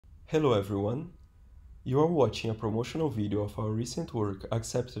Hello everyone! You are watching a promotional video of our recent work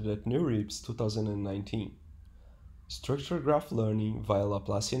accepted at NeurIPS 2019, Structured Graph Learning via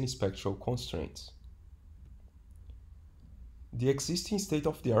Laplacian Spectral Constraints. The existing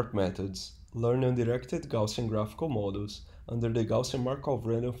state-of-the-art methods learn undirected Gaussian graphical models under the Gaussian Markov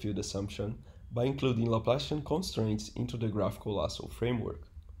random field assumption by including Laplacian constraints into the graphical lasso framework.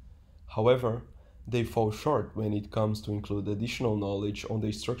 However, they fall short when it comes to include additional knowledge on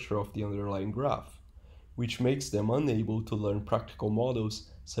the structure of the underlying graph, which makes them unable to learn practical models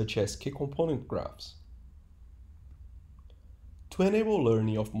such as k-component graphs. To enable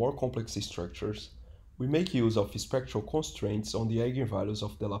learning of more complex structures, we make use of spectral constraints on the eigenvalues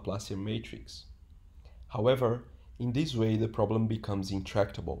of the Laplacian matrix. However, in this way the problem becomes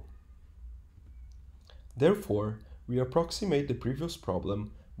intractable. Therefore, we approximate the previous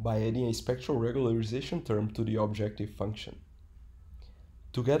problem by adding a spectral regularization term to the objective function.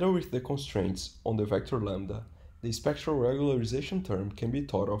 Together with the constraints on the vector lambda, the spectral regularization term can be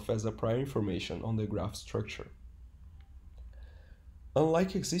thought of as a prior information on the graph structure.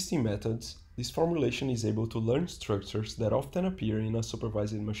 Unlike existing methods, this formulation is able to learn structures that often appear in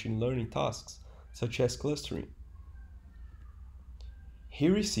unsupervised machine learning tasks, such as clustering.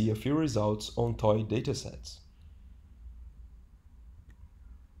 Here we see a few results on toy datasets.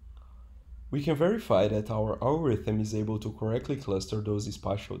 We can verify that our algorithm is able to correctly cluster those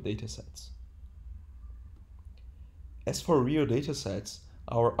spatial datasets. As for real datasets,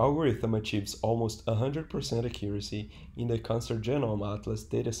 our algorithm achieves almost 100% accuracy in the Cancer Genome Atlas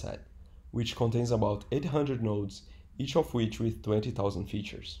dataset, which contains about 800 nodes, each of which with 20,000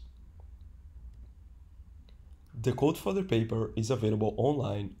 features. The code for the paper is available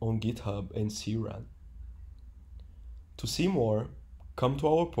online on GitHub and CRAN. To see more, come to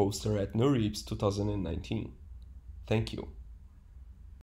our poster at NeurIPS 2019. Thank you.